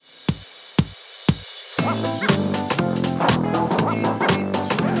Hey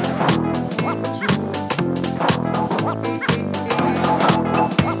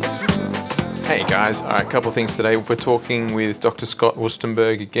guys, all right, a couple of things today. We're talking with Dr. Scott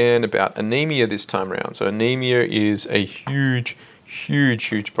Wustenberg again about anemia this time around. So anemia is a huge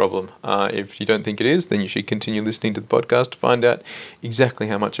problem. If you don't think it is, then you should continue listening to the podcast to find out exactly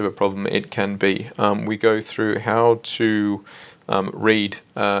how much of a problem it can be. We go through how to read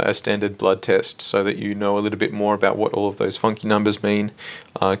a standard blood test so that you know a little bit more about what all of those funky numbers mean.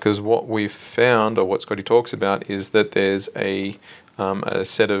 Because what we've found, or what Scotty talks about, is that there's a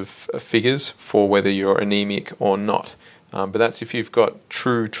set of figures for whether you're anemic or not. But that's if you've got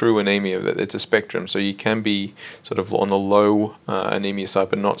true anemia. It's a spectrum, so you can be sort of on the low anemia side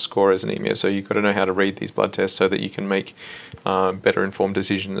but not score as anemia. So you've got to know how to read these blood tests so that you can make better informed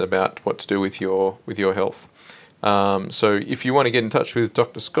decisions about what to do with your health. So if you want to get in touch with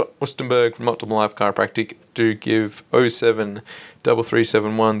Dr. Scott Wustenberg from Optimal Life Chiropractic, do give 07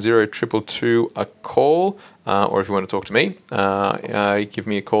 3371 0222 a call, or if you want to talk to me, give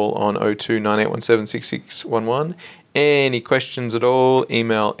me a call on 02 9817 6611. Any questions at all,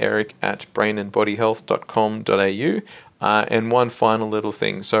 email eric@brainandbodyhealth.com.au. And one final little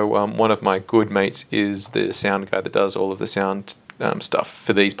thing. So one of my good mates is the sound guy that does all of the sound stuff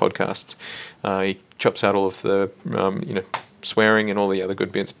for these podcasts. He chops out all of the swearing and all the other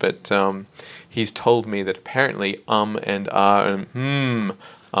good bits, but he's told me that apparently and and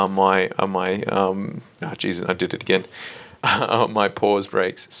are my Jesus, I did it again. My pause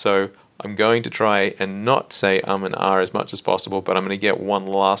breaks. So I'm going to try and not say and as much as possible, but I'm going to get one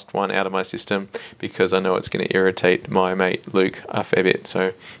last one out of my system because I know it's going to irritate my mate Luke a fair bit.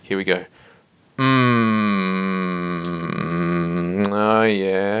 So here we go. Oh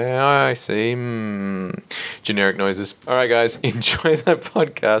yeah, I see. Generic noises. All right, guys, enjoy that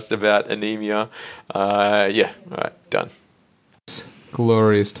podcast about anemia. All right, done.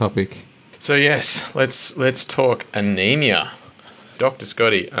 Glorious topic. So yes, let's talk anemia. Dr.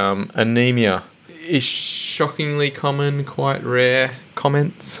 Scotty, anemia is shockingly common, quite rare.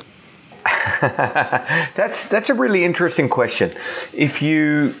 Comments? That's a really interesting question. If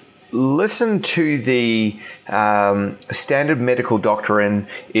you listen to the standard medical doctrine,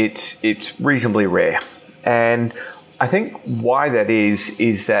 it's reasonably rare. And I think why that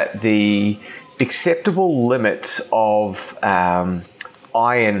is that the acceptable limits of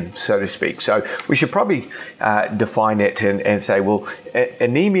iron, so to speak. So we should probably define it and say, well,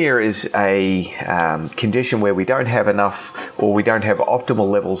 anemia is a condition where we don't have enough or we don't have optimal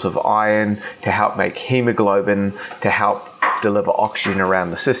levels of iron to help make hemoglobin, to help deliver oxygen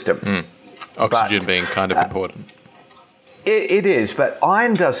around the system. Oxygen being kind of important. It is, but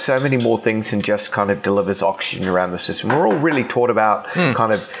iron does so many more things than just kind of delivers oxygen around the system. We're all really taught about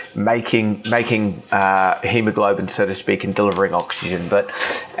kind of making hemoglobin, so to speak, and delivering oxygen. But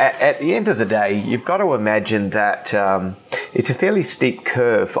at the end of the day, you've got to imagine that it's a fairly steep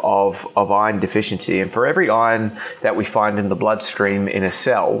curve of iron deficiency. And for every iron that we find in the bloodstream in a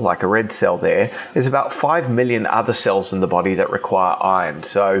cell, like a red cell there's about 5 million other cells in the body that require iron.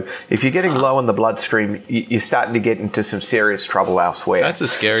 So if you're getting low in the bloodstream, you're starting to get into some serious trouble elsewhere. That's a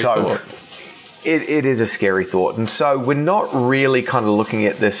scary thought. It is a scary thought. And so we're not really kind of looking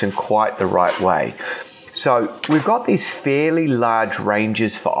at this in quite the right way. So we've got these fairly large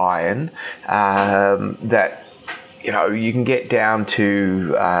ranges for iron that you can get down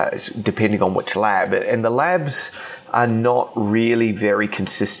to depending on which lab. And the labs are not really very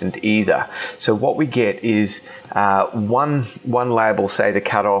consistent either. So what we get is one lab will say the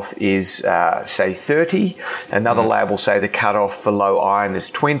cutoff is say 30, another lab will say the cutoff for low iron is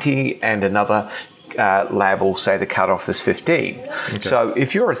 20, and another lab will say the cutoff is 15. Okay. So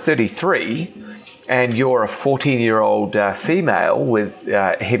if you're a 33 and you're a 14-year-old female with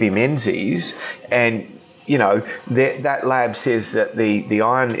heavy menses, and that lab says that the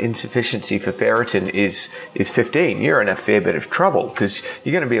iron insufficiency for ferritin is 15. You're in a fair bit of trouble because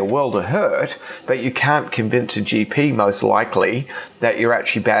you're going to be a world of hurt, but you can't convince a GP most likely that you're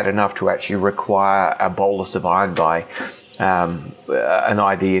actually bad enough to actually require a bolus of iron by an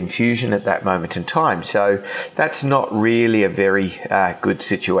IV infusion at that moment in time. So that's not really a very good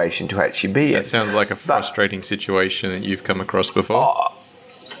situation to actually be in. That sounds like a frustrating situation that you've come across before.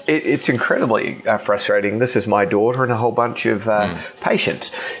 It's incredibly frustrating. This is my daughter and a whole bunch of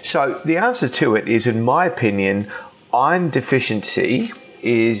patients. So the answer to it is, in my opinion, iron deficiency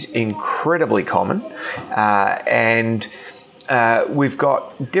is incredibly common, and we've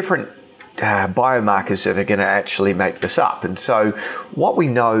got different biomarkers that are going to actually make this up. And so what we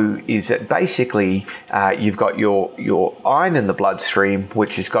know is that basically you've got your iron in the bloodstream,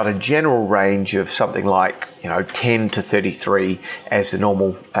 which has got a general range of something like 10 to 33 as the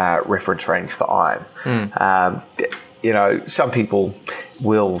normal reference range for iron. Some people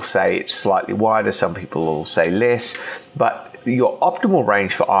will say it's slightly wider, some people will say less, but your optimal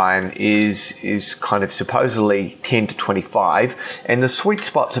range for iron is kind of supposedly 10 to 25, and the sweet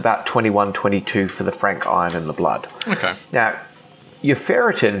spot's about 21, 22 for the frank iron in the blood. Okay. Now, your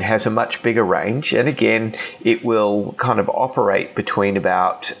ferritin has a much bigger range, and again, it will kind of operate between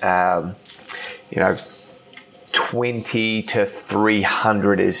about, 20 to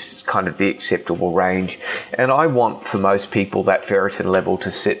 300 is kind of the acceptable range. And I want for most people that ferritin level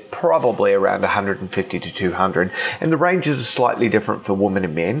to sit probably around 150 to 200. And the ranges are slightly different for women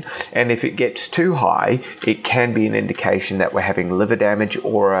and men. And if it gets too high, it can be an indication that we're having liver damage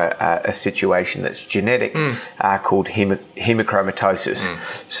or a situation that's genetic called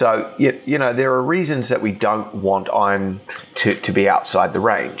hemochromatosis. So, there are reasons that we don't want iron to be outside the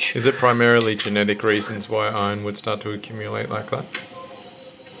range. Is it primarily genetic reasons why iron would start to accumulate like that?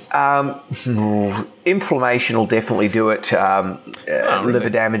 Inflammation will definitely do it. Liver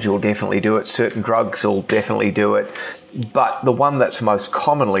damage will definitely do it. Certain drugs will definitely do it. But the one that's most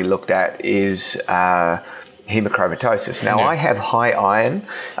commonly looked at is hemochromatosis. Now, I have high iron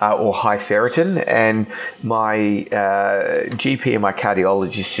or high ferritin, and my GP and my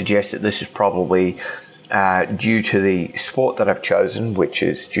cardiologist suggest that this is probably due to the sport that I've chosen, which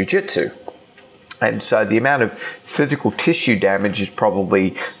is jiu-jitsu. And so the amount of physical tissue damage is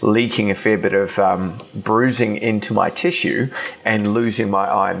probably leaking a fair bit of bruising into my tissue and losing my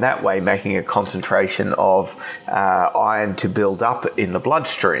iron that way, making a concentration of iron to build up in the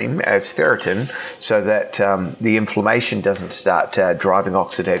bloodstream as ferritin so that the inflammation doesn't start driving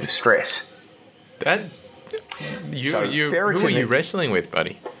oxidative stress. Who are you wrestling with,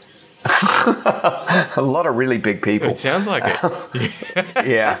 buddy? A lot of really big people. It sounds like it.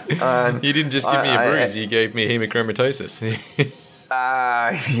 Yeah. You didn't just give me a bruise, you gave me hemochromatosis.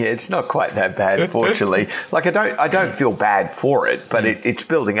 It's not quite that bad, fortunately. Like I don't feel bad for it, but it's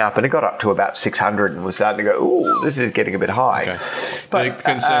building up, and it got up to about 600 and was starting to go, ooh, this is getting a bit high. Okay. But the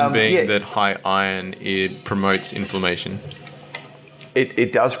concern being that high iron, it promotes inflammation.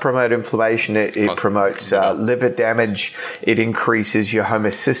 It does promote inflammation. It promotes liver damage. It increases your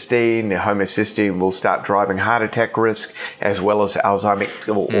homocysteine. The homocysteine will start driving heart attack risk as well as Alzheimer's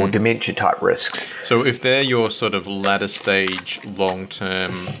or dementia type risks. So if they're your sort of latter stage,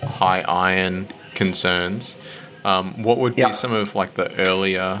 long-term high iron concerns, what would be some of like the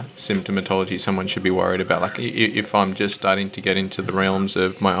earlier symptomatology someone should be worried about? Like if I'm just starting to get into the realms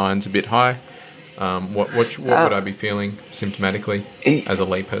of my iron's a bit high, what would I be feeling symptomatically as a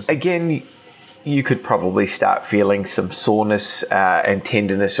layperson? Again, you could probably start feeling some soreness and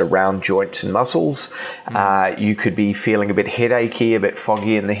tenderness around joints and muscles. You could be feeling a bit headachy, a bit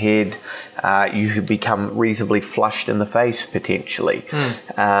foggy in the head. You could become reasonably flushed in the face, potentially.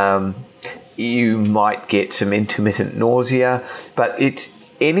 You might get some intermittent nausea, but it's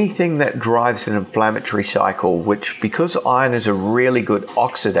anything that drives an inflammatory cycle, which, because iron is a really good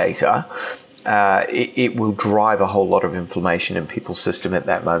oxidator, it will drive a whole lot of inflammation in people's system at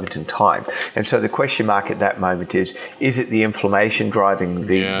that moment in time. And so the question mark at that moment is it the inflammation driving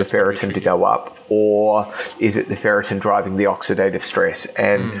the ferritin to go up, or is it the ferritin driving the oxidative stress?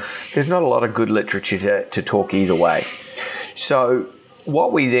 And there's not a lot of good literature to talk either way. So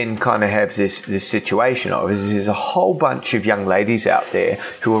what we then kind of have this situation of is there's a whole bunch of young ladies out there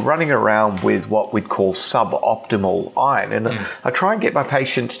who are running around with what we'd call suboptimal iron. And I try and get my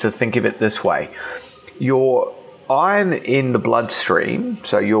patients to think of it this way. Your iron in the bloodstream,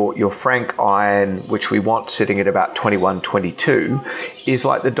 so your frank iron, which we want sitting at about 21, 22, is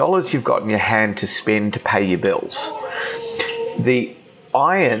like the dollars you've got in your hand to spend to pay your bills. The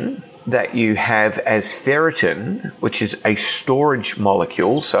iron that you have as ferritin, which is a storage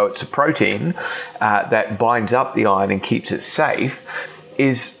molecule, so it's a protein that binds up the iron and keeps it safe,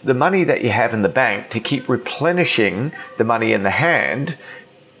 is the money that you have in the bank to keep replenishing the money in the hand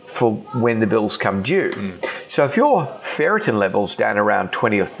for when the bills come due. So if your ferritin level's down around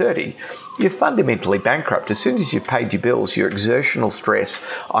 20 or 30, you're fundamentally bankrupt. As soon as you've paid your bills, your exertional stress,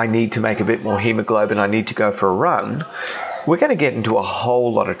 I need to make a bit more hemoglobin, I need to go for a run, we're going to get into a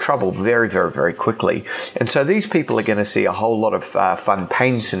whole lot of trouble very, very, very quickly. And so these people are going to see a whole lot of fun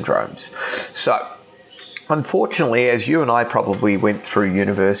pain syndromes. So unfortunately, as you and I probably went through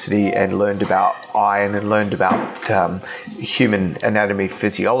university and learned about iron and learned about human anatomy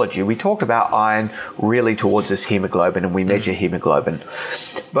physiology, we talk about iron really towards this hemoglobin, and we measure hemoglobin.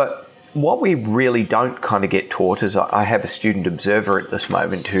 But what we really don't kind of get taught is, I have a student observer at this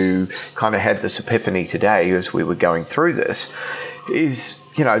moment who kind of had this epiphany today as we were going through this, is,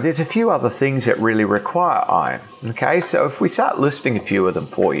 there's a few other things that really require iron. Okay, so if we start listing a few of them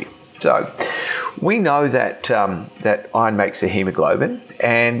for you. So we know that that iron makes the hemoglobin,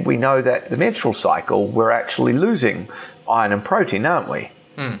 and we know that the menstrual cycle, we're actually losing iron and protein, aren't we?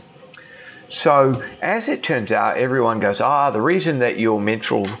 So as it turns out, everyone goes, the reason that your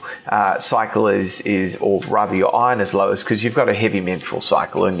menstrual cycle is, or rather your iron is low, is because you've got a heavy menstrual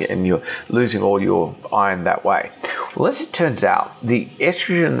cycle and you're losing all your iron that way. Well, as it turns out, the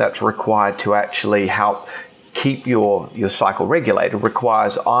estrogen that's required to actually help keep your cycle regulated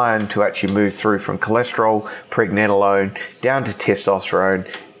requires iron to actually move through from cholesterol, pregnenolone, down to testosterone,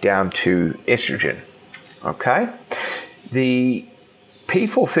 down to estrogen. Okay? The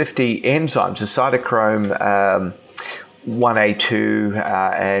P450 enzymes, the cytochrome 1A2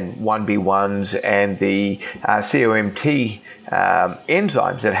 and 1B1s, and the COMT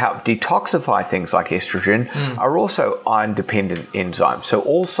enzymes that help detoxify things like estrogen are also iron-dependent enzymes. So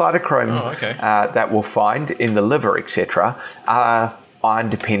all cytochrome that we'll find in the liver, etc., are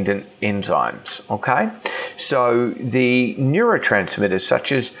iron-dependent enzymes, okay? So the neurotransmitters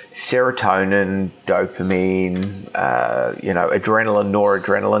such as serotonin, dopamine, adrenaline,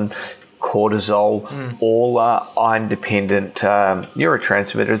 noradrenaline, cortisol, all are iron-dependent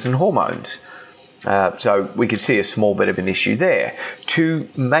neurotransmitters and hormones. So we could see a small bit of an issue there. To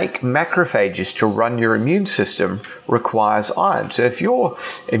make macrophages to run your immune system requires iron. So if your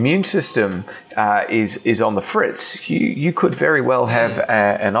immune system is on the fritz, you could very well have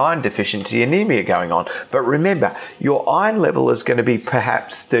an iron deficiency anemia going on. But remember, your iron level is going to be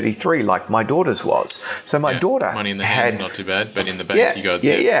perhaps 33, like my daughter's was. So my daughter money in the hand's not too bad, but in the bank you got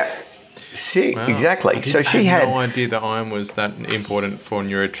See, wow. Exactly. So she had no idea that iron was that important for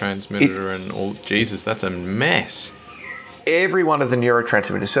neurotransmitter and all. Jesus, that's a mess. Every one of the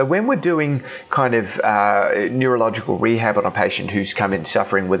neurotransmitters. So when we're doing kind of neurological rehab on a patient who's come in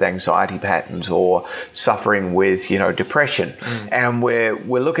suffering with anxiety patterns or suffering with, depression, and we're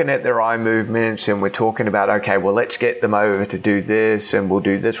looking at their eye movements and we're talking about, okay, well, let's get them over to do this and we'll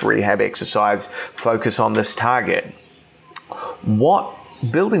do this rehab exercise, focus on this target. What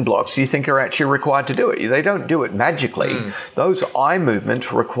building blocks do you think are actually required to do it? They don't do it magically. Those eye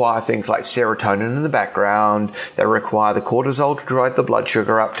movements require things like serotonin in the background. They require the cortisol to drive the blood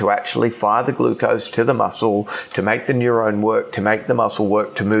sugar up, to actually fire the glucose to the muscle, to make the neuron work, to make the muscle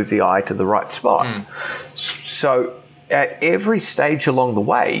work, to move the eye to the right spot. So at every stage along the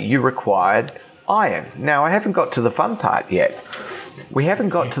way, you required iron. Now, I haven't got to the fun part yet. We haven't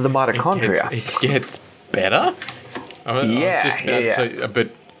got to the mitochondria. It gets better? But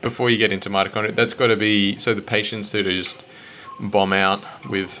before you get into mitochondria, that's got to be, so the patients that are just bomb out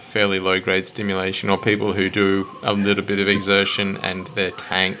with fairly low-grade stimulation, or people who do a little bit of exertion and they're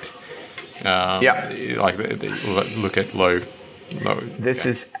tanked, like they look at low. This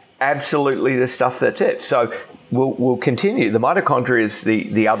is absolutely the stuff that's it. So we'll continue. The mitochondria is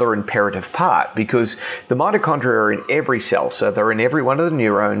the other imperative part, because the mitochondria are in every cell. So they're in every one of the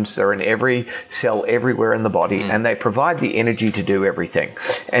neurons. They're in every cell everywhere in the body, and they provide the energy to do everything.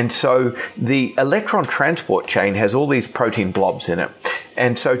 And so the electron transport chain has all these protein blobs in it.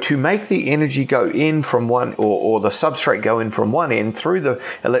 And so to make the energy go in from one, or the substrate go in from one end through the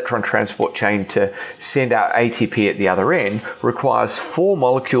electron transport chain to send out ATP at the other end, requires 4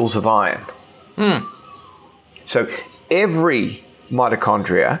 molecules of iron. So every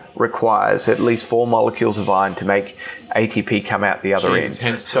mitochondria requires at least 4 molecules of iron to make ATP come out the other end.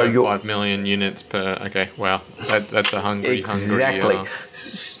 Hence so 5 million units per. Okay, wow, that's a hungry. Exactly.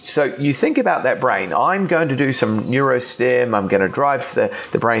 So you think about that brain. I'm going to do some neurostim. I'm going to drive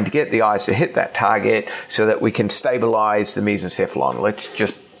the brain to get the eyes to hit that target so that we can stabilize the mesencephalon. Let's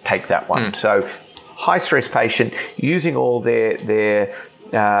just take that one. So high stress patient using all their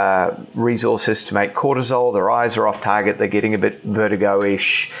resources to make cortisol. Their eyes are off target. They're getting a bit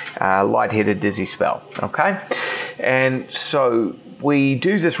vertigo-ish, lightheaded, dizzy spell. Okay, and so we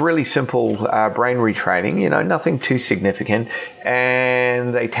do this really simple brain retraining. Nothing too significant,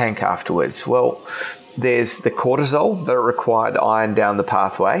 and they tank afterwards. Well, there's the cortisol that required iron down the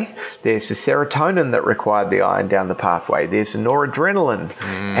pathway. There's the serotonin that required the iron down the pathway. There's the noradrenaline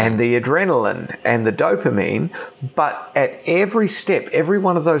and the adrenaline and the dopamine. But at every step, every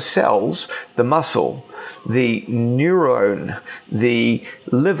one of those cells, the muscle, the neuron, the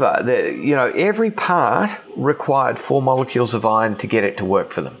liver, every part required 4 molecules of iron to get it to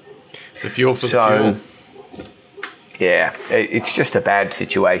work for them. The fuel for the fuel. Yeah, it's just a bad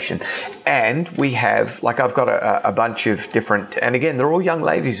situation. And we have, like, I've got a bunch of different, and again, they're all young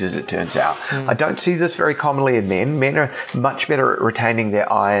ladies as it turns out. I don't see this very commonly in men. Men are much better at retaining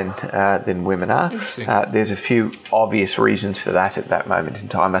their iron than women are. There's a few obvious reasons for that at that moment in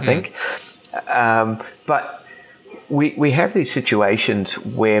time, I think. But we have these situations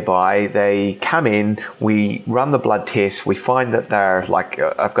whereby they come in, we run the blood tests, we find that they're like,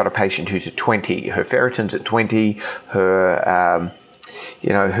 I've got a patient who's at 20, her ferritin's at 20, her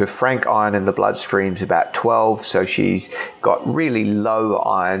frank iron in the bloodstream's about 12, so she's got really low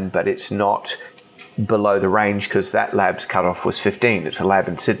iron, but it's not below the range because that lab's cutoff was 15. It's a lab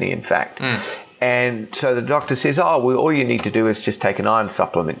in Sydney, in fact. And so the doctor says, all you need to do is just take an iron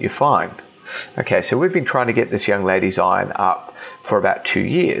supplement, you're fine. Okay, so we've been trying to get this young lady's iron up for about 2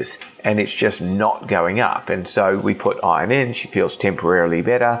 years, and it's just not going up. And so we put iron in, she feels temporarily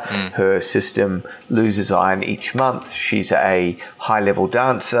better. Her system loses iron each month. She's a high-level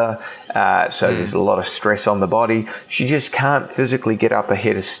dancer, so there's a lot of stress on the body. She just can't physically get up a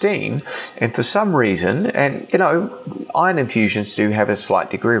head of steam. And for some reason, and iron infusions do have a slight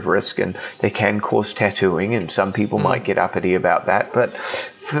degree of risk, and they can cause tattooing, and some people might get uppity about that. But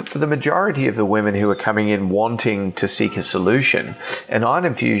for the majority of the women who are coming in wanting to seek a solution, an iron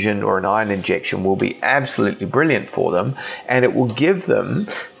infusion or an iron injection will be absolutely brilliant for them, and it will give them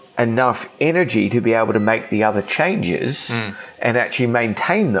enough energy to be able to make the other changes and actually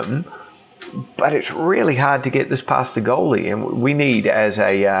maintain them. But it's really hard to get this past the goalie, and we need, as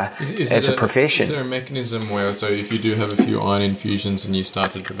a profession. Is there a mechanism where, so if you do have a few iron infusions and you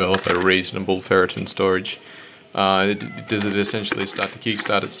start to develop a reasonable ferritin storage, does it essentially start to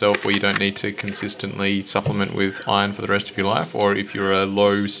kickstart itself where you don't need to consistently supplement with iron for the rest of your life? Or if you're a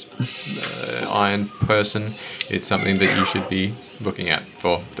low iron person, it's something that you should be looking at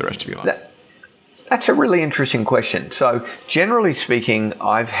for the rest of your life? That's a really interesting question. So generally speaking,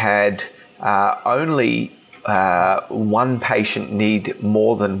 I've had only one patient need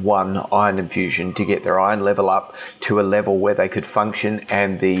more than one iron infusion to get their iron level up to a level where they could function,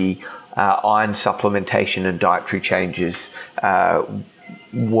 and the iron supplementation and dietary changes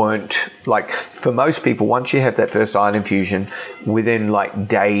weren't, like, for most people, once you have that first iron infusion, within like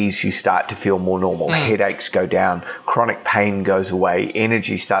days you start to feel more normal. Headaches go down, chronic pain goes away,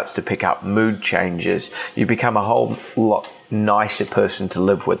 energy starts to pick up, mood changes, you become a whole lot nicer person to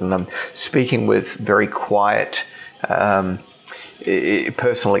live with. And I'm speaking with very quiet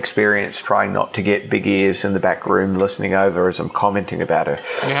personal experience, trying not to get big ears in the back room listening over as I'm commenting about her.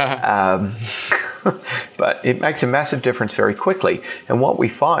 But it makes a massive difference very quickly. And what we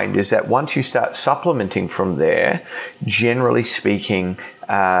find is that once you start supplementing from there, generally speaking,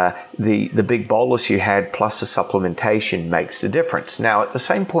 the big bolus you had plus the supplementation makes the difference. Now, at the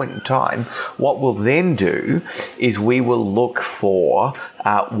same point in time, what we'll then do is we will look for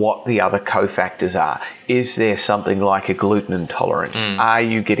what the other cofactors are. Is there something like a gluten intolerance? Are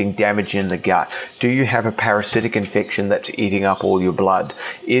you getting damage in the gut? Do you have a parasitic infection that's eating up all your blood?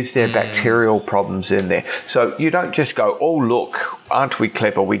 Is there bacterial problems in there? So you don't just go, oh, look, aren't we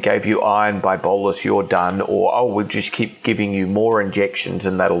clever? We gave you iron by bolus, you're done. Or, oh, we'll just keep giving you more injections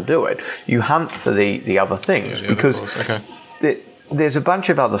and that'll do it. You hunt for the other things, because there's a bunch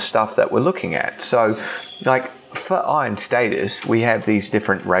of other stuff that we're looking at. So, like, for iron status, we have these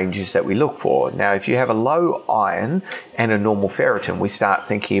different ranges that we look for. Now, if you have a low iron and a normal ferritin, we start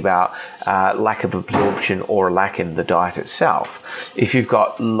thinking about lack of absorption or a lack in the diet itself. If you've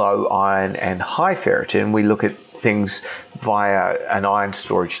got low iron and high ferritin, we look at things via an iron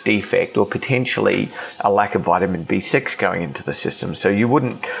storage defect or potentially a lack of vitamin B6 going into the system. So you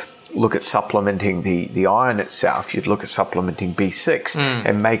wouldn't look at supplementing the iron itself, you'd look at supplementing B6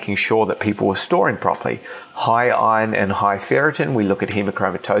 and making sure that people were storing properly. High iron and high ferritin, we look at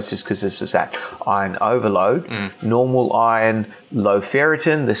hemochromatosis because this is that iron overload. Normal iron, low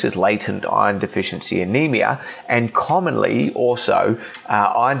ferritin, this is latent iron deficiency anemia. And commonly also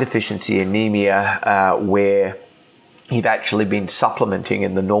iron deficiency anemia where you've actually been supplementing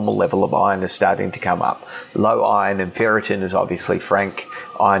and the normal level of iron is starting to come up. Low iron and ferritin is obviously frank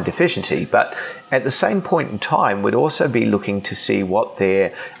iron deficiency, but at the same point in time, we'd also be looking to see what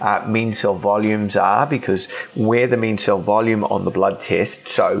their mean cell volumes are, because where the mean cell volume on the blood test,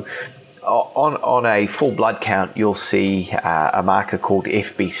 so on a full blood count, you'll see a marker called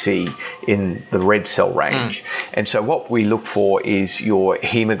FBC in the red cell range. And so what we look for is your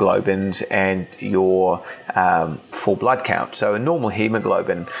hemoglobins and your full blood count. So a normal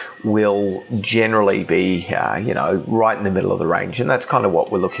hemoglobin will generally be, right in the middle of the range. And that's kind of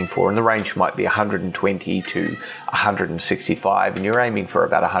what we're looking for. And the range might be 120 to 165. And you're aiming for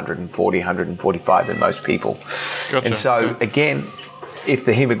about 140, 145 in most people. Gotcha. And so, again, if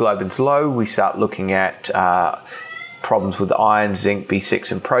the hemoglobin's low, we start looking at problems with iron, zinc,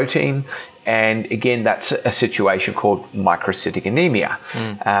 B6, and protein. And again, that's a situation called microcytic anemia.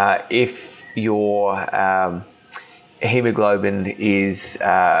 If your hemoglobin is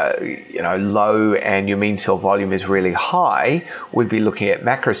low and your mean cell volume is really high, we'd be looking at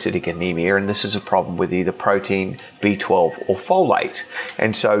macrocytic anemia, and this is a problem with either protein, B12, or folate.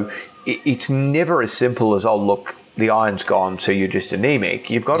 And so it's never as simple as, look, the iron's gone, so you're just anemic.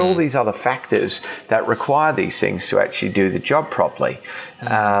 You've got all these other factors that require these things to actually do the job properly.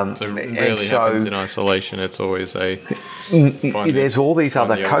 So it really happens in isolation. It's always there's all these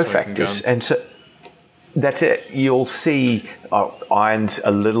other cofactors. And so that's it. You'll see iron's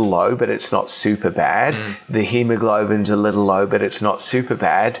a little low, but it's not super bad. The hemoglobin's a little low, but it's not super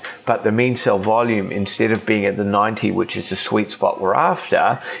bad. But the mean cell volume, instead of being at the 90, which is the sweet spot we're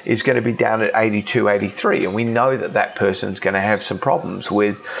after, is going to be down at 82, 83. And we know that that person's going to have some problems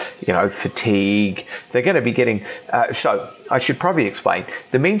with, fatigue. They're going to be getting... so I should probably explain.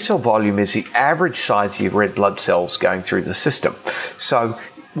 The mean cell volume is the average size of your red blood cells going through the system. So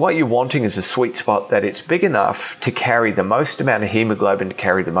what you're wanting is a sweet spot that it's big enough to carry the most amount of hemoglobin, to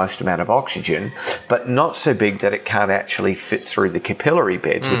carry the most amount of oxygen, but not so big that it can't actually fit through the capillary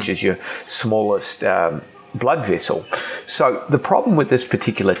beds, which is your smallest blood vessel. So the problem with this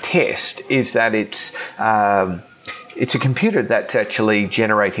particular test is that it's a computer that's actually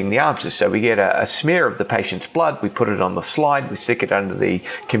generating the answers. So we get a smear of the patient's blood, we put it on the slide, we stick it under the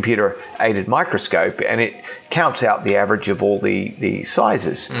computer-aided microscope, and it counts out the average of all the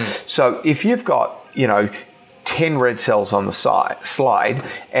sizes. So if you've got, 10 red cells on the slide,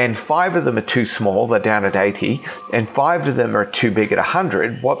 and 5 of them are too small, they're down at 80, and 5 of them are too big at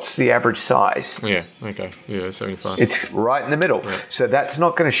 100, what's the average size? Yeah, okay. Yeah, 75. It's right in the middle. Yeah. So that's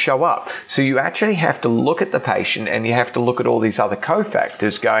not going to show up. So you actually have to look at the patient, and you have to look at all these other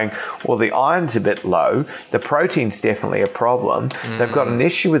cofactors going, well, the iron's a bit low, the protein's definitely a problem, they've got an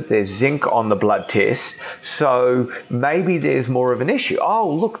issue with their zinc on the blood test, so maybe there's more of an issue.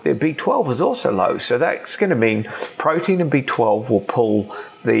 Oh, look, their B12 is also low, so that's going to mean protein and B12 will pull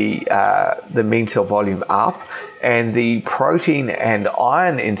the mean cell volume up, and the protein and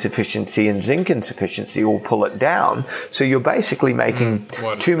iron insufficiency and zinc insufficiency will pull it down. So you're basically making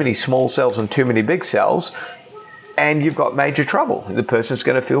too many small cells and too many big cells, and you've got major trouble. The person's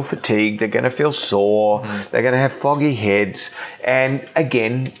going to feel fatigued, they're going to feel sore, they're going to have foggy heads, and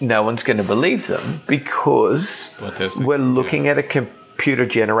again, no one's going to believe them because we're looking at a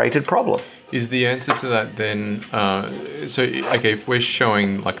computer-generated problem. Is the answer to that then, if we're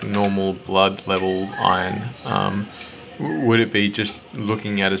showing like normal blood level iron, would it be just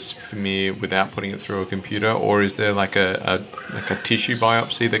looking at a smear without putting it through a computer, or is there like a tissue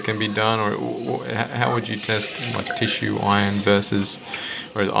biopsy that can be done, or how would you test like tissue iron versus,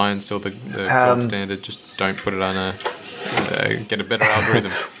 or is iron still the gold standard? Just don't put it on get a better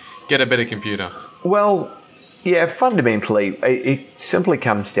algorithm, get a better computer. Well, yeah, fundamentally, it simply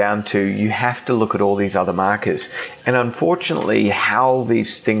comes down to you have to look at all these other markers. And unfortunately, how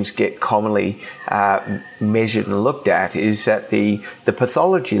these things get commonly measured and looked at is that the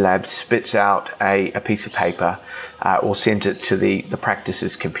pathology lab spits out a piece of paper or sends it to the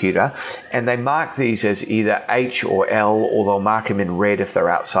practice's computer, and they mark these as either H or L, or they'll mark them in red if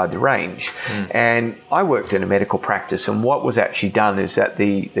they're outside the range. And I worked in a medical practice, and what was actually done is that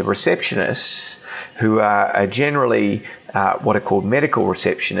the receptionists, who are generally what are called medical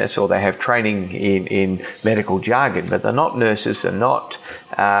receptionists, or they have training in medical jargon, but they're not nurses, they're not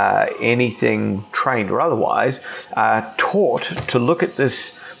anything trained or otherwise, are taught to look at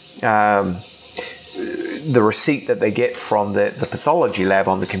this, the receipt that they get from the pathology lab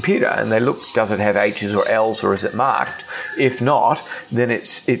on the computer, and they look, does it have H's or L's, or is it marked? If not, then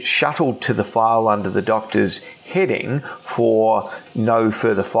it's shuttled to the file under the doctor's heading for no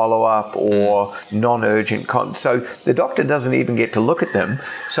further follow-up or non-urgent so the doctor doesn't even get to look at them.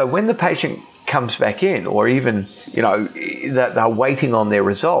 So when the patient comes back in, or even that they're waiting on their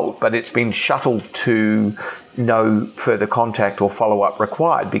result, but it's been shuttled to no further contact or follow-up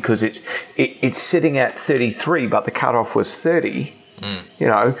required because it's sitting at 33, but the cutoff was 30. You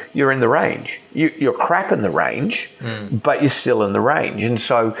know, you're in the range. You're crap in the range, but you're still in the range. And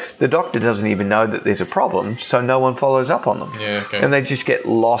so the doctor doesn't even know that there's a problem, so no one follows up on them. Yeah, okay. And they just get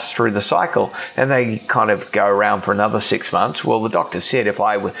lost through the cycle. And they kind of go around for another 6 months. Well, the doctor said if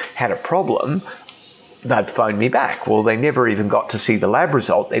I had a problem, they'd phone me back. Well, they never even got to see the lab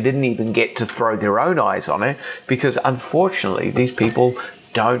result. They didn't even get to throw their own eyes on it because, unfortunately, these people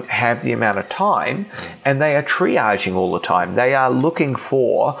don't have the amount of time, and they are triaging all the time. They are looking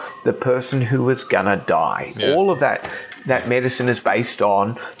for the person who is going to die. Yeah. All of that medicine is based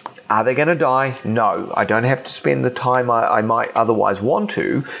on, are they going to die? No, I don't have to spend the time I might otherwise want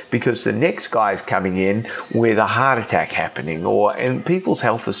to because the next guy is coming in with a heart attack happening, and people's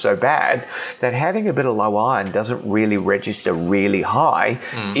health is so bad that having a bit of low iron doesn't really register really high,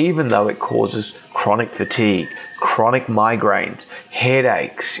 even though it causes chronic fatigue, chronic migraines,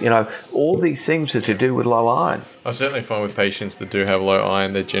 headaches, you know, all these things are to do with low iron. I certainly find with patients that do have low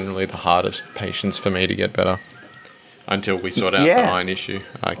iron, they're generally the hardest patients for me to get better until we sort out the iron issue.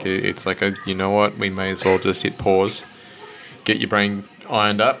 Like it's like you know what, we may as well just hit pause, get your brain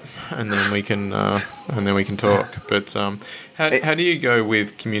ironed up, and then we can talk. But how do you go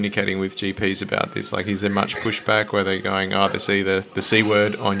with communicating with GPs about this? Like, is there much pushback where they're going, they see the C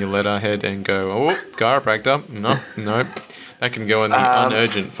word on your letterhead and go, oh, chiropractor? No, that can go in the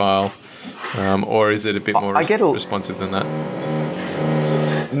unurgent file. Or is it a bit more responsive than that?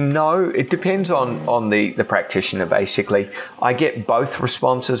 No, it depends on the practitioner, basically. I get both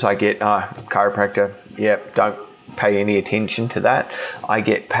responses. I get, chiropractor, don't pay any attention to that. I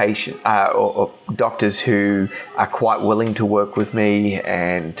get patient or doctors who are quite willing to work with me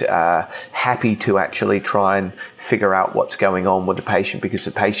and happy to actually try and figure out what's going on with the patient, because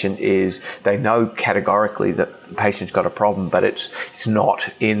the patient they know categorically that the patient's got a problem, but it's not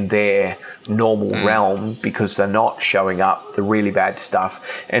in their normal realm because they're not showing up the really bad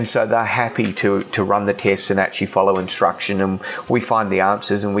stuff. And so they're happy to run the tests and actually follow instruction, and we find the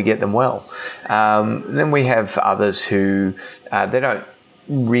answers and we get them well. Then we have others who they don't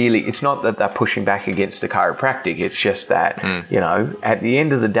really, it's not that they're pushing back against the chiropractic, it's just that, you know, at the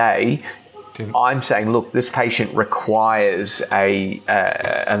end of the day, I'm saying, look, this patient requires an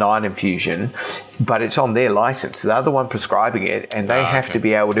iron infusion, but it's on their license. They're the one prescribing it, and they have to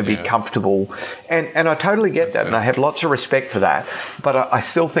be able to be comfortable. And I totally get that, and I have lots of respect for that. But I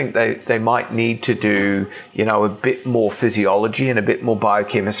still think they might need to do, you know, a bit more physiology and a bit more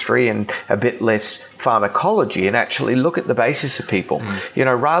biochemistry and a bit less pharmacology, and actually look at the basis of people. You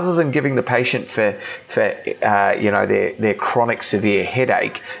know, rather than giving the patient for you know, their chronic severe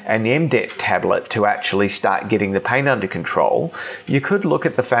headache an MDET tablet to actually start getting the pain under control, you could look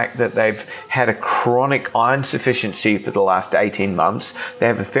at the fact that they've had a chronic iron deficiency for the last 18 months. They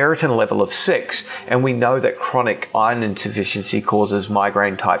have a ferritin level of 6, and we know that chronic iron insufficiency causes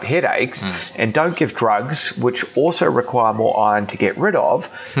migraine type headaches, and don't give drugs which also require more iron to get rid of.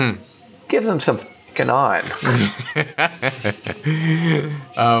 Give them some fucking iron.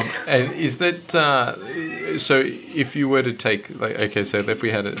 And is that so if you were to take, like, okay, so if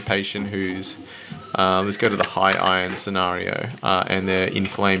we had a patient who's let's go to the high iron scenario, and they're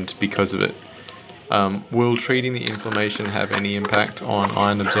inflamed because of it, will treating the inflammation have any impact on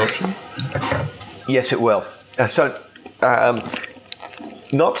iron absorption? Yes, it will.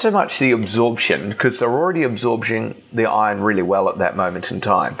 Not so much the absorption, because they're already absorbing the iron really well at that moment in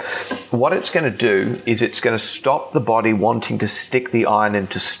time. What it's going to do is it's going to stop the body wanting to stick the iron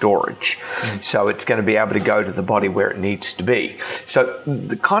into storage. So it's going to be able to go to the body where it needs to be. So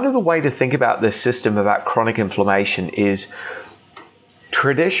the way to think about this system about chronic inflammation is,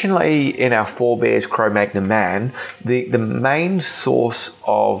 traditionally in our forebears, Cro-Magnon man, the main source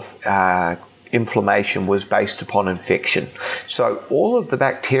of inflammation was based upon infection. So all of the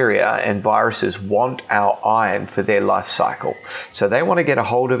bacteria and viruses want our iron for their life cycle. So they want to get a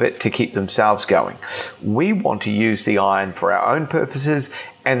hold of it to keep themselves going. We want to use the iron for our own purposes,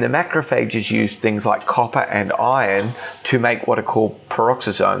 and the macrophages use things like copper and iron to make what are called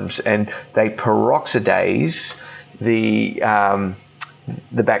peroxisomes, and they peroxidase the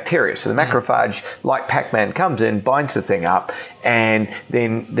bacteria. So the macrophage, like Pac-Man, comes in, binds the thing up, and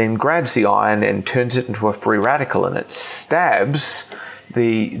then grabs the iron and turns it into a free radical, and it stabs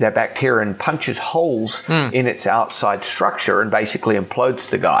the bacteria and punches holes in its outside structure and basically implodes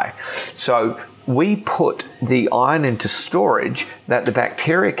the guy. So we put the iron into storage that the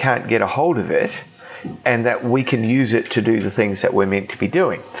bacteria can't get a hold of it, and that we can use it to do the things that we're meant to be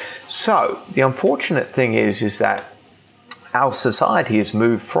doing. So the unfortunate thing is that our society has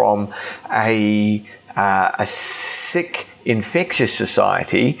moved from a sick, infectious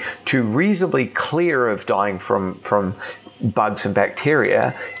society to reasonably clear of dying from bugs and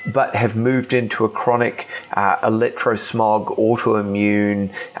bacteria, but have moved into a chronic electrosmog,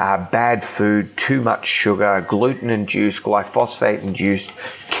 autoimmune, bad food, too much sugar, gluten-induced, glyphosate-induced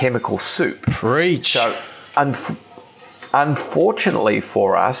chemical soup. Preach. So, unfortunately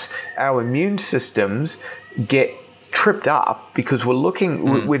for us, our immune systems get tripped up because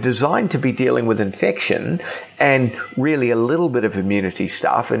we're designed to be dealing with infection and really a little bit of immunity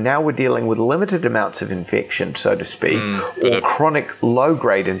stuff, and now we're dealing with limited amounts of infection, so to speak, or chronic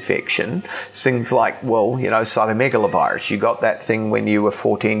low-grade infection, things like, cytomegalovirus. You got that thing when you were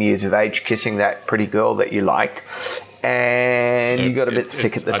 14 years of age kissing that pretty girl that you liked, and you got a bit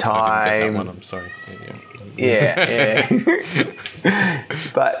sick at the time. I didn't get that one, I'm sorry. Yeah.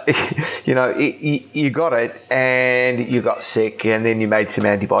 But, you got it and you got sick, and then you made some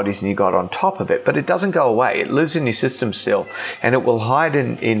antibodies and you got on top of it. But it doesn't go away. It lives in your system still, and it will hide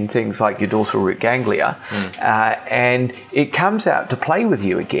in things like your dorsal root ganglia. And it comes out to play with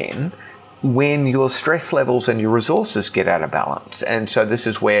you again when your stress levels and your resources get out of balance. And so this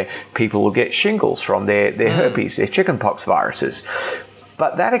is where people will get shingles from their herpes, their chickenpox viruses.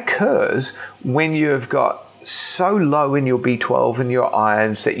 But that occurs when you've got so low in your B12 and your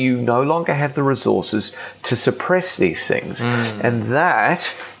irons that you no longer have the resources to suppress these things. And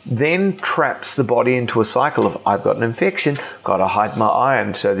that then traps the body into a cycle of, I've got an infection, got to hide my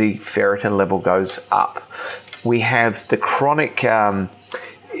iron, so the ferritin level goes up. We have the chronic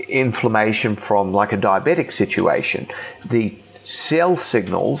inflammation from like a diabetic situation. The cell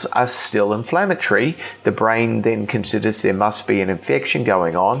signals are still inflammatory. The brain then considers there must be an infection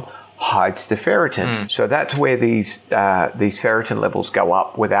going on, hides the ferritin. So that's where these ferritin levels go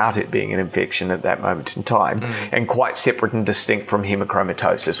up without it being an infection at that moment in time, and quite separate and distinct from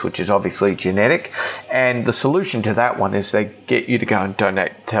hemochromatosis, which is obviously genetic. And the solution to that one is they get you to go and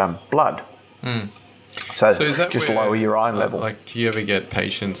donate blood. So is that just lower your iron level. Like, do you ever get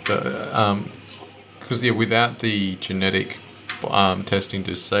patients that, because without the genetic testing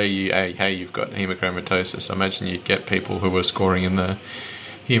to say, hey, you've got hemochromatosis, I imagine you'd get people who are scoring in the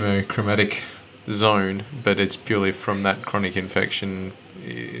hemochromatic zone, but it's purely from that chronic infection.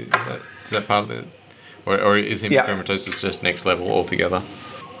 Is that part of it? Or is hemochromatosis just next level altogether?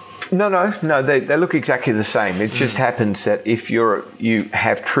 No, they look exactly the same. It just happens that if you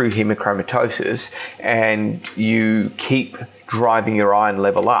have true hemochromatosis and you keep driving your iron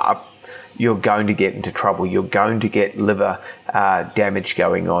level up, you're going to get into trouble. You're going to get liver damage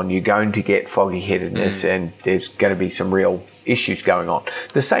going on. You're going to get foggy headedness, and there's going to be some real issues going on.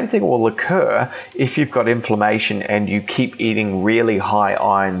 The same thing will occur if you've got inflammation and you keep eating really high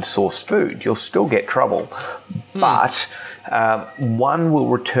iron sourced food. You'll still get trouble, but one will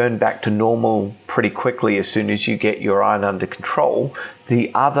return back to normal pretty quickly as soon as you get your iron under control.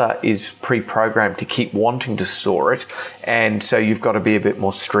 The other is pre-programmed to keep wanting to store it, and so you've got to be a bit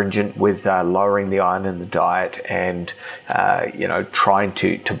more stringent with lowering the iron in the diet and trying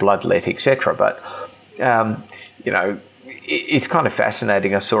to bloodlet, etc. But it's kind of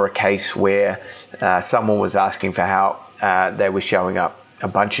fascinating. I saw a case where someone was asking for how they were showing up a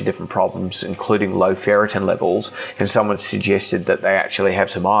bunch of different problems, including low ferritin levels, and someone suggested that they actually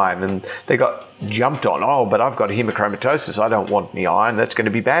have some iron, and they got jumped on, but I've got hemochromatosis, I don't want any iron, that's going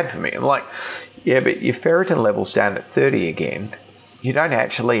to be bad for me. I'm like, yeah, but your ferritin level's down at 30 again. You don't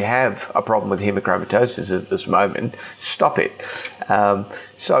actually have a problem with hemochromatosis at this moment. Stop it.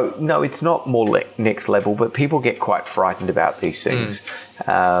 So, no, it's not more next level, but people get quite frightened about these things.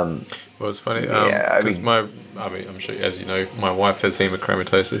 Well, it's funny because I'm sure, as you know, my wife has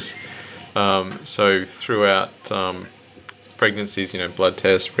hemochromatosis. So throughout pregnancies, blood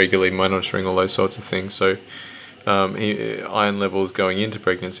tests, regularly monitoring, all those sorts of things. So iron levels going into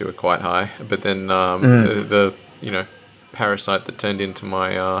pregnancy were quite high, but then the parasite that turned into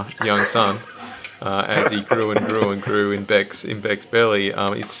my young son, as he grew in Beck's belly,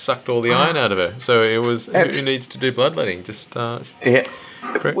 he sucked all the iron out of her. So it was who needs to do bloodletting? Just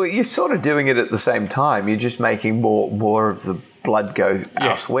well, you're sort of doing it at the same time. You're just making more of the blood go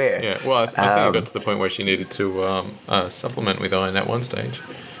elsewhere. Yeah. Well, I think it got to the point where she needed to supplement with iron at one stage.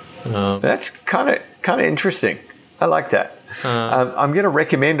 That's kind of interesting. I like that. I'm going to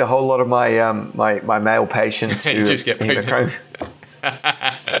recommend a whole lot of my my male patients who just get pregnant.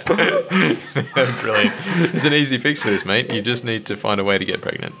 Brilliant. There's an easy fix for this, mate. You just need to find a way to get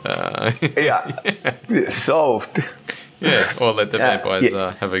pregnant. Solved. Yeah, or let the vampires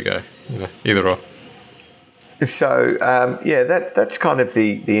have a go. Either or. So, that's kind of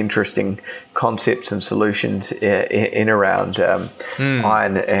the interesting concepts and solutions in around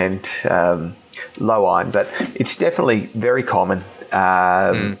iron and low iron, but it's definitely very common.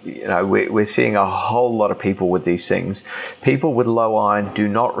 You know, we're seeing a whole lot of people with these things. People with low iron do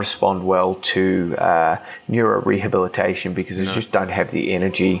not respond well to neurorehabilitation because they just don't have the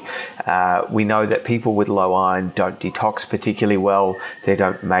energy. We know that people with low iron don't detox particularly well. They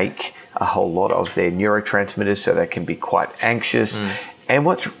don't make a whole lot of their neurotransmitters, so they can be quite anxious. And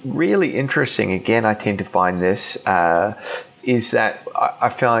what's really interesting, again, I tend to find this, is that I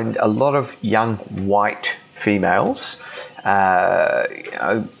find a lot of young white females,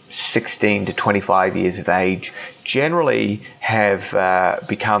 16 to 25 years of age, generally have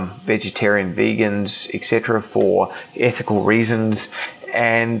become vegetarian, vegans, etc., for ethical reasons,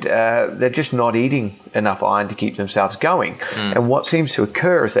 and they're just not eating enough iron to keep themselves going. And what seems to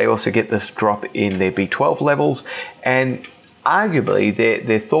occur is they also get this drop in their B12 levels, and arguably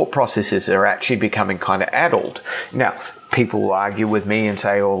their thought processes are actually becoming kind of addled. Now, people will argue with me and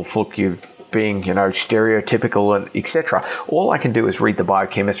say, oh, look, you being, stereotypical and etc. All I can do is read the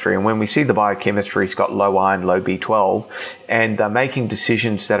biochemistry, and when we see the biochemistry's got low iron, low B12, and they're making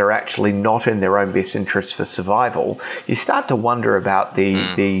decisions that are actually not in their own best interests for survival, you start to wonder about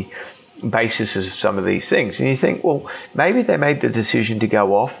the basis of some of these things. And you think, well, maybe they made the decision to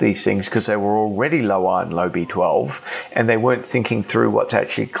go off these things because they were already low iron, low B12, and they weren't thinking through what's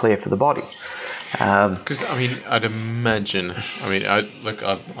actually clear for the body. Because, I'd imagine,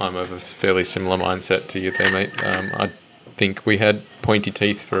 I'm of a fairly similar mindset to you there, mate. I think we had pointy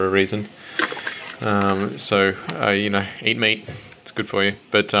teeth for a reason. So, eat meat. It's good for you.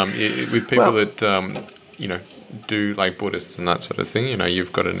 But with people that, do like Buddhists and that sort of thing,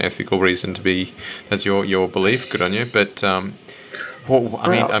 you've got an ethical reason to be, that's your belief, good on you. But,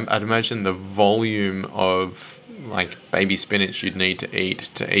 I'd imagine the volume of, baby spinach you'd need to eat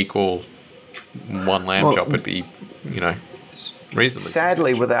to equal one lamb chop would be, reasonably.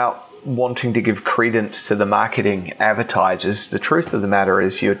 Sadly, without wanting to give credence to the marketing advertisers, the truth of the matter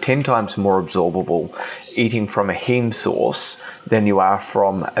is you're 10 times more absorbable eating from a heme source than you are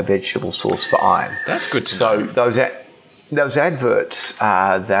from a vegetable source for iron. That's good to know. So those adverts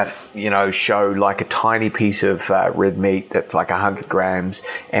that, show like a tiny piece of red meat that's like 100 grams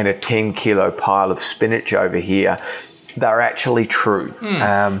and a 10 kilo pile of spinach over here, they're actually true.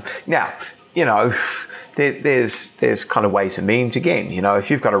 Now, there's kind of ways and means. Again, if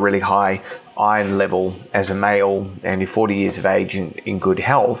you've got a really high iron level as a male and you're 40 years of age in good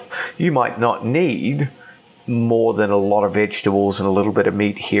health, you might not need more than a lot of vegetables and a little bit of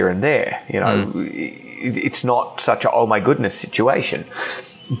meat here and there. It's not such a oh my goodness situation.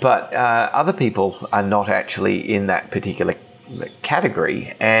 But other people are not actually in that particular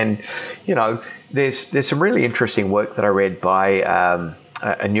category. And, there's some really interesting work that I read by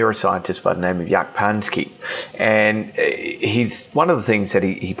a neuroscientist by the name of Jaak Pansky. And he's one of the things that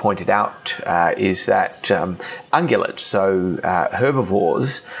he pointed out is that ungulates, so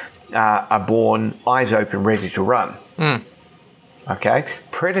herbivores, are born eyes open, ready to run. Okay?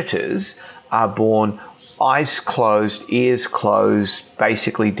 Predators are born eyes closed, ears closed,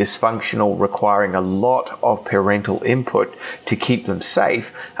 basically dysfunctional, requiring a lot of parental input to keep them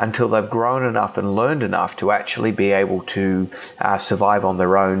safe until they've grown enough and learned enough to actually be able to survive on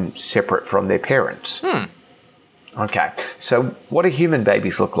their own, separate from their parents. Okay, so what do human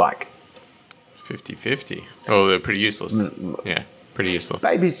babies look like? 50-50. Oh, they're pretty useless. Yeah, pretty useless.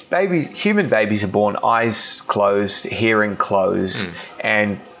 Human babies are born eyes closed, hearing closed,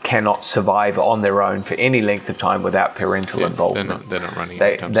 and cannot survive on their own for any length of time without parental involvement. They're not running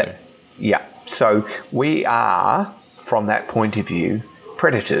anytime soon. Yeah. So we are, from that point of view,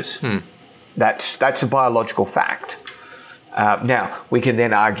 predators. That's a biological fact. Now, we can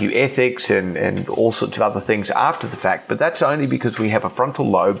then argue ethics and all sorts of other things after the fact, but that's only because we have a frontal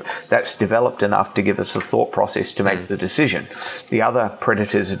lobe that's developed enough to give us a thought process to make the decision. The other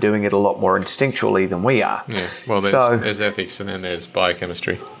predators are doing it a lot more instinctually than we are. Yeah, well, there's ethics and then there's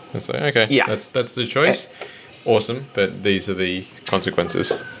biochemistry. It's like, okay, yeah. That's the choice. Awesome, but these are the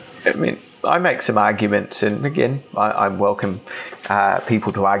consequences. I make some arguments, and again, I welcome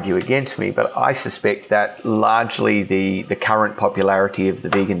people to argue against me, but I suspect that largely the current popularity of the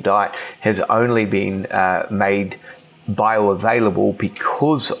vegan diet has only been made bioavailable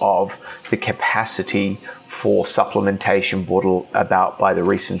because of the capacity for supplementation brought about by the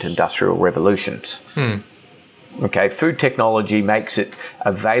recent industrial revolutions. Okay, food technology makes it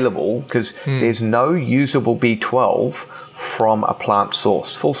available because there's no usable B12 from a plant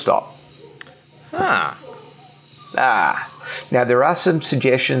source, full stop. Now, there are some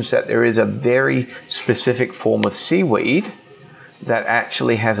suggestions that there is a very specific form of seaweed that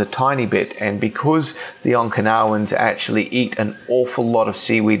actually has a tiny bit, and because the Okinawans actually eat an awful lot of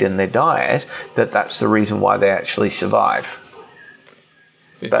seaweed in their diet, that's the reason why they actually survive.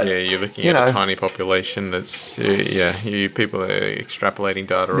 But, yeah, you're looking at a tiny population that's, people are extrapolating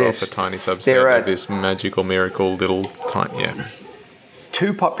data off a tiny subset of this magical miracle little tiny,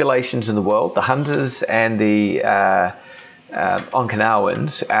 Two populations in the world, the Hunters and the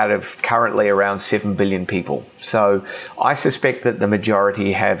Okinawans, out of currently around 7 billion people. So I suspect that the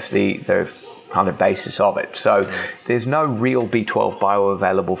majority have the kind of basis of it. So there's no real B12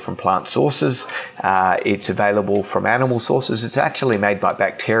 bioavailable from plant sources. It's available from animal sources. It's actually made by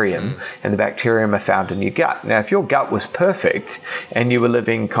bacterium, and the bacterium are found in your gut. Now, if your gut was perfect and you were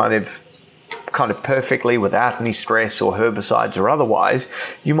living kind of perfectly without any stress or herbicides or otherwise,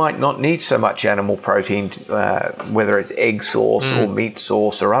 you might not need so much animal protein, whether it's egg source or meat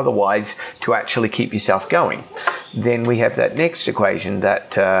source or otherwise, to actually keep yourself going. Then we have that next equation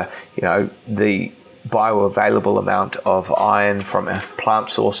that, the bioavailable amount of iron from plant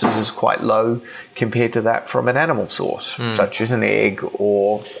sources is quite low compared to that from an animal source, such as an egg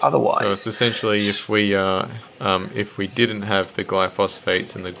or otherwise. So it's essentially if we didn't have the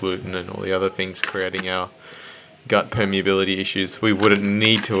glyphosates and the gluten and all the other things creating our gut permeability issues, we wouldn't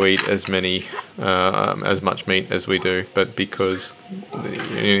need to eat as much meat as we do. But because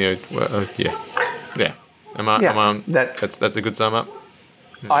that's a good sum up.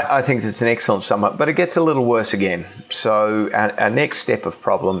 I think it's an excellent sum up, but it gets a little worse again. So our next step of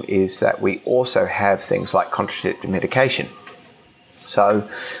problem is that we also have things like contraceptive medication. So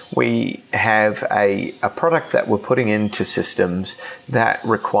we have a product that we're putting into systems that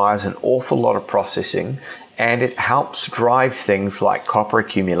requires an awful lot of processing, and it helps drive things like copper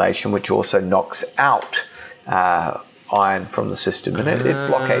accumulation, which also knocks out iron from the system, and it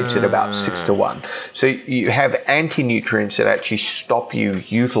blockades it about 6-1. So you have anti-nutrients that actually stop you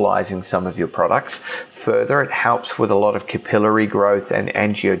utilizing some of your products. Further, it helps with a lot of capillary growth and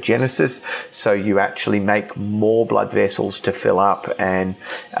angiogenesis, so you actually make more blood vessels to fill up, and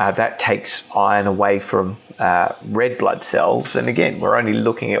that takes iron away from red blood cells. And again, we're only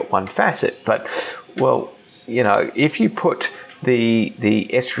looking at one facet, but if you put the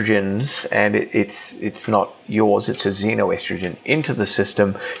estrogens, and it's not yours, it's a xenoestrogen, into the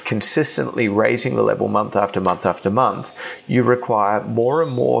system, consistently raising the level month after month after month, you require more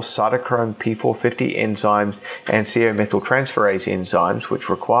and more cytochrome P450 enzymes and co-methyltransferase enzymes, which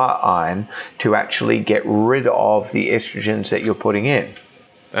require iron, to actually get rid of the estrogens that you're putting in.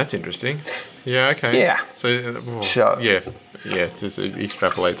 That's interesting. Yeah, okay. Yeah. So just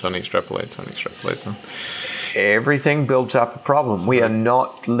extrapolates on. Everything builds up a problem. We are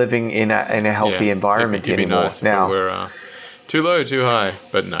not living in a healthy environment anymore. Nice now, we're too low, too high,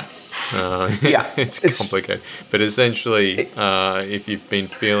 but no. It's complicated. But essentially, if you've been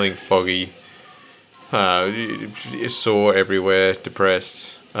feeling foggy, sore everywhere,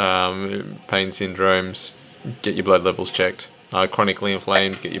 depressed, pain syndromes, get your blood levels checked. Chronically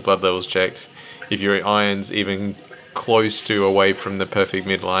inflamed, get your blood levels checked. If your iron's even close to away from the perfect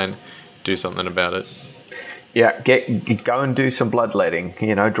midline, do something about it. Yeah, go and do some bloodletting.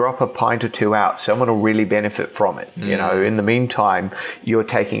 Drop a pint or two out. Someone will really benefit from it. In the meantime, you're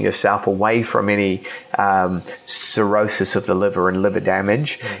taking yourself away from any cirrhosis of the liver and liver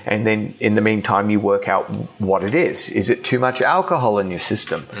damage. And then in the meantime, you work out what it is. Is it too much alcohol in your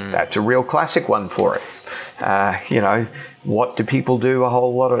system? That's a real classic one for it. What do people do a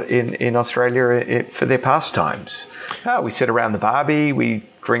whole lot in Australia for their pastimes? We sit around the barbie, we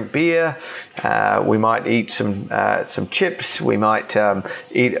drink beer, we might eat some chips, we might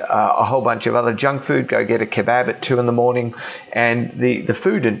eat a whole bunch of other junk food, go get a kebab at 2 a.m, and the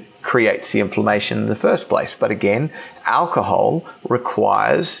food creates the inflammation in the first place. But again, alcohol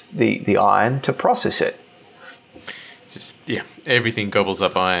requires the iron to process it. It's just, everything gobbles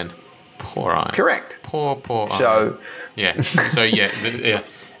up iron. Poor iron. Correct. Poor iron. So at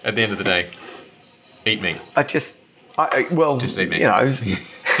the end of the day, eat meat. Just eat meat.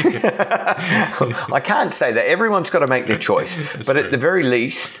 I can't say that. Everyone's got to make their choice. But true. At the very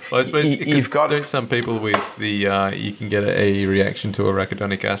least, I suppose you've got... Don't some people with the... you can get a reaction to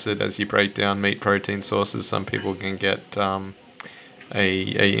arachidonic acid as you break down meat protein sources. Some people can get a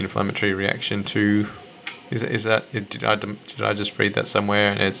inflammatory reaction to... Is that did I just read that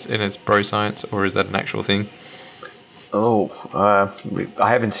somewhere and it's pro science, or is that an actual thing? I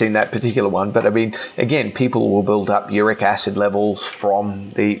haven't seen that particular one, but I mean, again, people will build up uric acid levels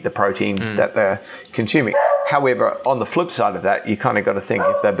from the protein that they're consuming. However, on the flip side of that, you kind of got to think,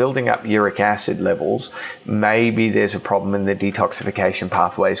 if they're building up uric acid levels, maybe there's a problem in the detoxification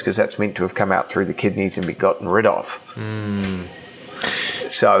pathways, because that's meant to have come out through the kidneys and be gotten rid of.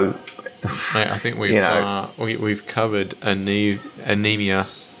 So, Mate, I think we've covered anemia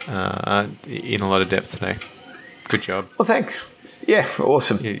in a lot of depth today. Good job. Well, thanks. Yeah,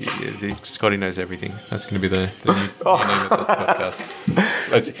 awesome. Scotty knows everything. That's going to be the new name of the podcast.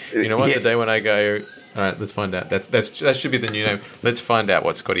 You know what? Yeah. The day when I go, all right, let's find out. That should be the new name. Let's find out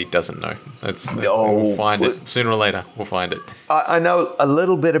what Scotty doesn't know. We'll find it sooner or later. We'll find it. I know a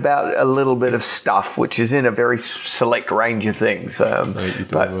little bit about a little bit of stuff, which is in a very select range of things.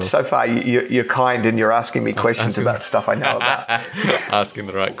 But so far, you're kind and you're asking me questions about stuff I know about. Asking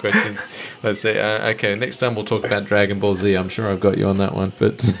the right questions. Let's see. Okay, next time we'll talk about Dragon Ball Z. I'm sure I've got you on that one,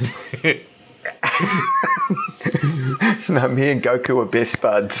 but. No, me and Goku are best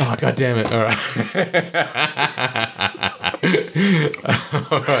buds. Oh, God damn it. All right.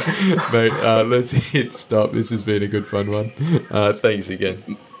 All right, mate, let's hit stop. This has been a good fun one. Thanks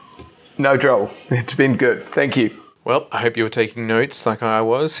again. No trouble. It's been good. Thank you. Well, I hope you were taking notes like I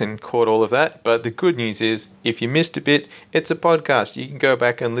was and caught all of that. But the good news is, if you missed a bit, it's a podcast. You can go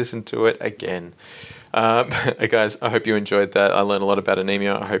back and listen to it again. Guys, I hope you enjoyed that. I learned a lot about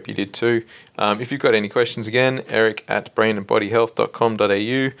anemia. I hope you did too. If you've got any questions, again,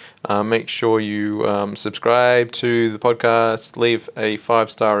 eric@brainandbodyhealth.com.au. Make sure you subscribe to the podcast. Leave a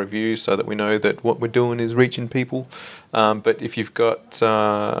 5-star review so that we know that what we're doing is reaching people. But if you've got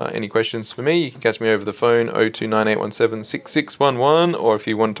any questions for me, you can catch me over the phone, 0298176611, or if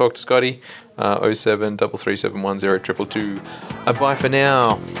you want to talk to Scotty, 0733710222. Bye for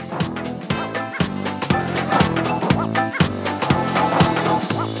now.